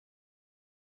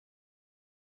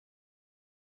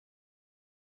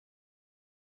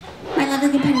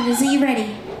my competitors, are you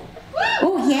ready?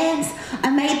 Oh yes, I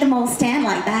made them all stand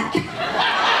like that.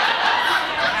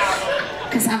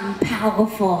 Because I'm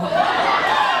powerful.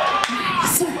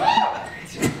 So,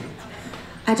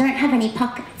 I don't have any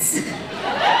pockets.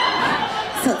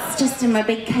 So it's just in my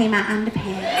big Kmart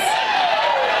underpants.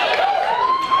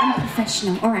 I'm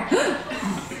professional, all right.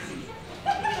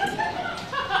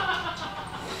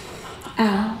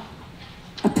 Our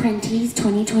Apprentease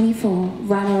 2024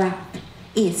 runner-up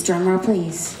is, drumroll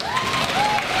please.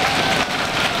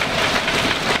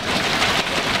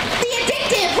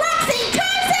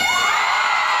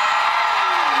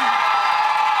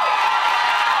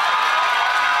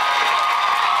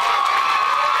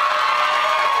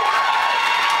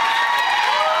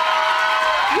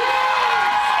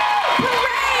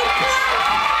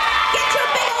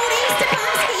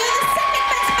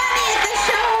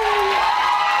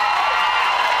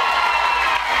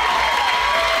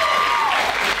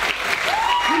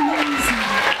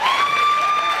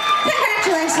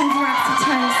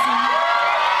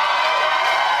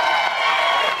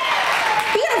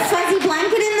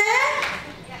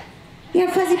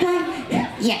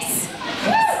 Yes.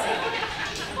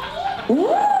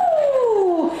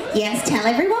 Ooh. Yes, tell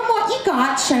everyone what you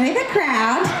got. Show the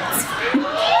crowd.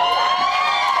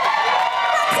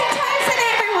 Roxy Tyson,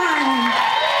 everyone.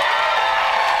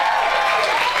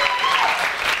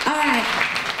 All right.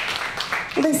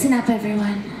 Listen up,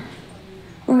 everyone.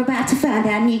 We're about to find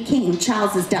our new king.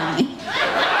 Charles is dying.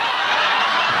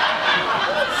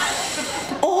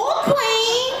 Or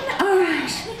queen. All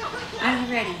right. Are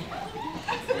you ready?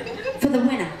 For the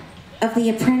winner of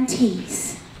the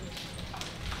Apprentease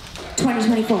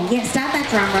 2024. Yeah, start that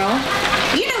drum roll.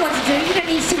 You know what to do, you don't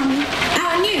need to tell me.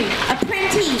 Our new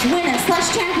Apprentease winner /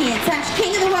 champion /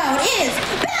 king of the world is